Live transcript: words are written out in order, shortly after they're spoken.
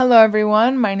Hello,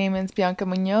 everyone. My name is Bianca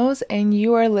Munoz, and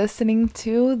you are listening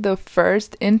to the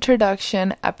first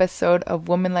introduction episode of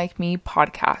Women Like Me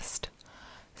podcast.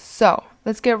 So,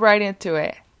 let's get right into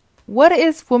it. What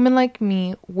is Women Like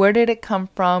Me? Where did it come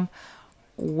from?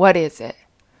 What is it?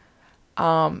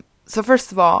 So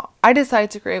first of all, I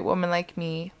decided to create Women Like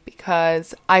Me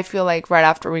because I feel like right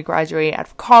after we graduate out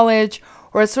of college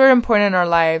or a certain point in our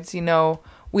lives,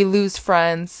 we lose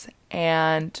friends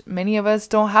and many of us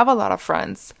don't have a lot of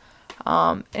friends.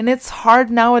 And it's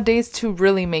hard nowadays to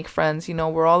really make friends.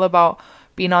 We're all about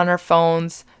being on our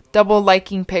phones, double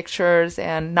liking pictures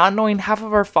and not knowing half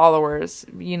of our followers,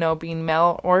 being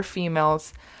male or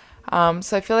females.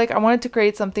 So I feel like I wanted to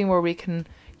create something where we can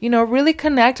really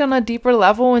connect on a deeper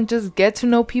level and just get to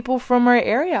know people from our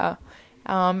area.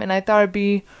 And I thought it'd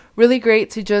be really great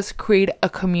to just create a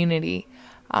community.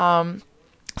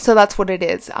 So that's what it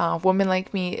is. Women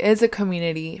Like Me is a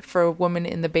community for women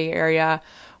in the Bay Area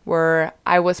where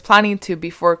I was planning to,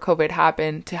 before COVID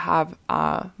happened, to have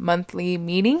monthly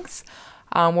meetings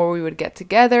where we would get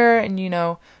together and,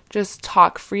 just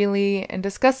talk freely and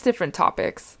discuss different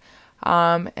topics.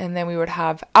 And then we would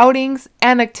have outings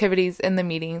and activities in the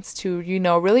meetings to,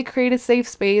 really create a safe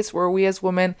space where we as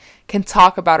women can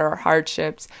talk about our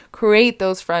hardships, create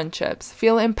those friendships,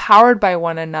 feel empowered by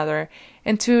one another,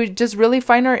 and to just really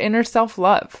find our inner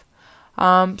self-love.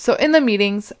 So in the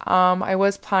meetings, I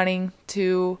was planning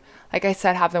to, like I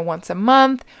said, have them once a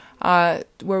month, where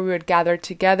we would gather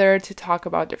together to talk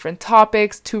about different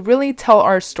topics, to really tell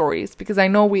our stories, because I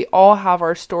know we all have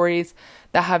our stories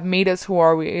that have made us who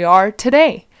we are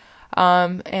today.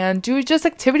 And do just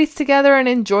activities together and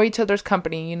enjoy each other's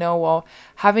company, while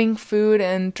having food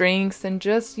and drinks and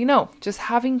just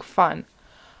having fun.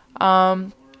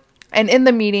 And in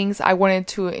the meetings, I wanted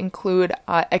to include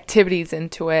activities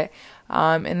into it.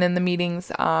 And in the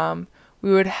meetings,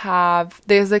 we would have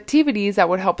those activities that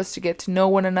would help us to get to know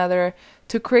one another,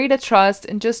 to create a trust,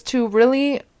 and just to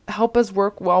really help us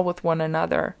work well with one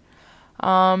another.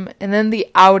 And then the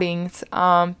outings,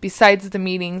 besides the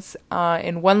meetings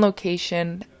in one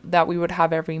location that we would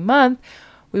have every month,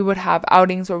 we would have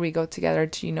outings where we go together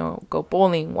to, go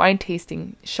bowling, wine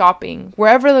tasting, shopping,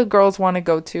 wherever the girls want to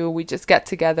go to. We just get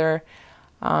together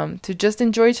to just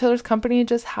enjoy each other's company and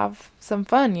just have some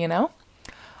fun,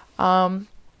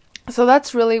 So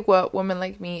that's really what Women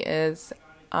Like Me is.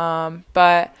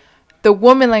 But the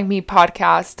Woman Like Me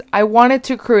podcast, I wanted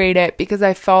to create it because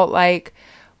I felt like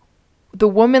the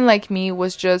Woman Like Me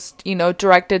was just,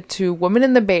 directed to women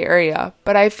in the Bay Area.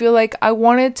 But I feel like I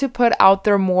wanted to put out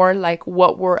there more like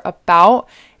what we're about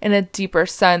in a deeper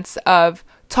sense of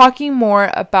talking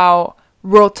more about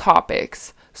real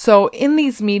topics. So in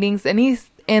these meetings,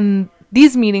 in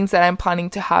these meetings that I'm planning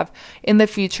to have in the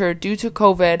future due to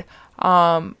COVID,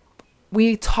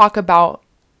 we talk about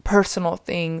personal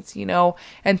things,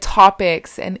 and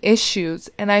topics and issues.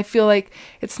 And I feel like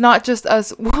it's not just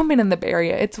us women in the Bay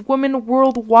Area, it's women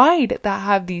worldwide that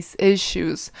have these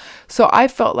issues. So I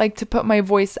felt like to put my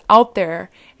voice out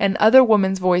there and other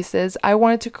women's voices, I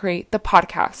wanted to create the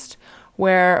podcast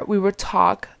where we would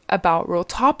talk about real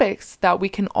topics that we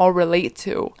can all relate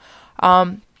to.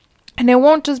 And it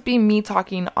won't just be me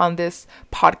talking on this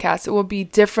podcast. It will be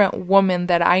different women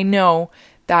that I know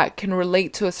that can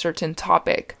relate to a certain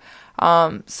topic.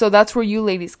 So that's where you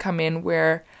ladies come in,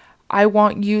 where I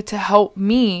want you to help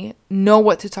me know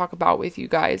what to talk about with you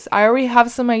guys. I already have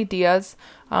some ideas.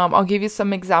 I'll give you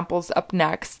some examples up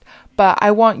next, but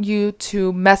I want you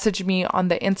to message me on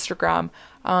the Instagram.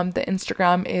 The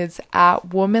Instagram is at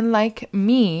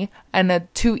womanlikeme and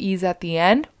 2 E's at the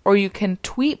end, or you can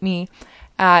tweet me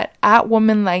at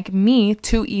womanlikeme,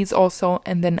 2 E's also,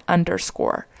 and then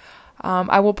 _.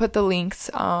 I will put the links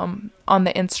on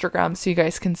the Instagram so you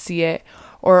guys can see it,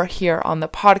 or here on the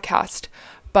podcast.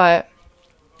 But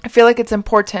I feel like it's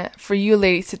important for you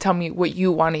ladies to tell me what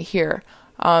you want to hear,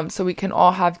 so we can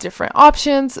all have different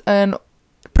options and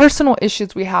personal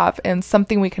issues we have and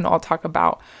something we can all talk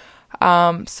about.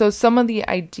 So some of the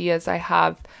ideas I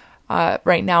have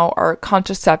right now are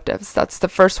contraceptives. That's the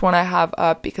first one I have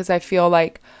up because I feel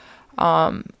like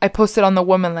I posted on the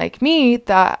Woman Like Me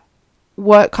that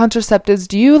what contraceptives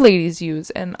do you ladies use?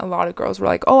 And a lot of girls were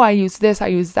like, oh, I use this, I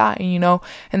use that, and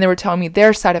they were telling me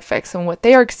their side effects and what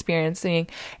they are experiencing.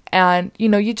 And,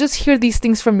 you just hear these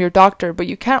things from your doctor, but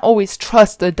you can't always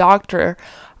trust the doctor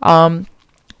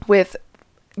with,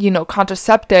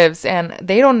 contraceptives, and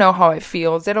they don't know how it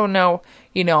feels. They don't know,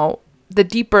 the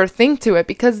deeper thing to it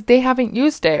because they haven't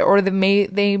used it, or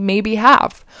they maybe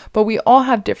have, but we all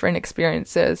have different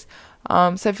experiences.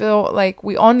 So I feel like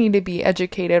we all need to be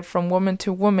educated from woman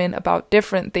to woman about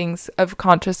different things of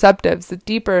contraceptives, the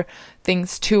deeper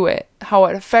things to it, how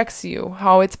it affects you,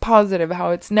 how it's positive,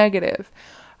 how it's negative.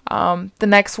 The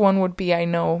next one would be, I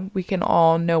know we can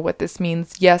all know what this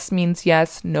means. Yes means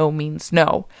yes, no means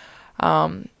no.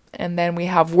 And then we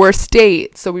have worst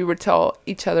date. So we would tell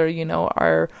each other,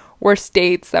 our worst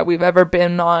dates that we've ever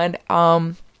been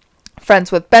on.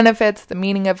 Friends with benefits, the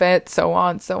meaning of it, so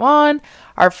on, so on.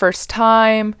 Our first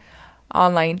time,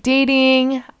 online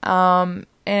dating.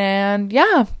 And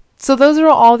yeah, so those are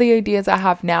all the ideas I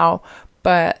have now.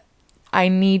 But I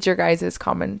need your guys'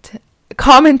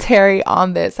 commentary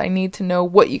on this. I need to know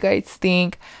what you guys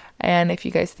think. And if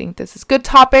you guys think this is good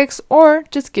topics, or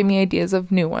just give me ideas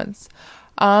of new ones.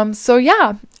 So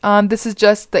yeah, this is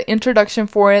just the introduction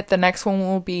for it. The next one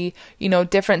will be,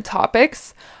 different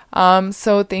topics.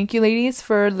 So thank you ladies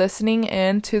for listening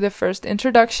in to the first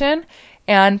introduction,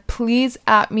 and please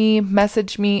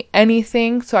message me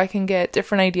anything so I can get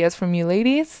different ideas from you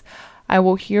ladies. I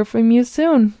will hear from you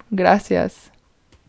soon. Gracias.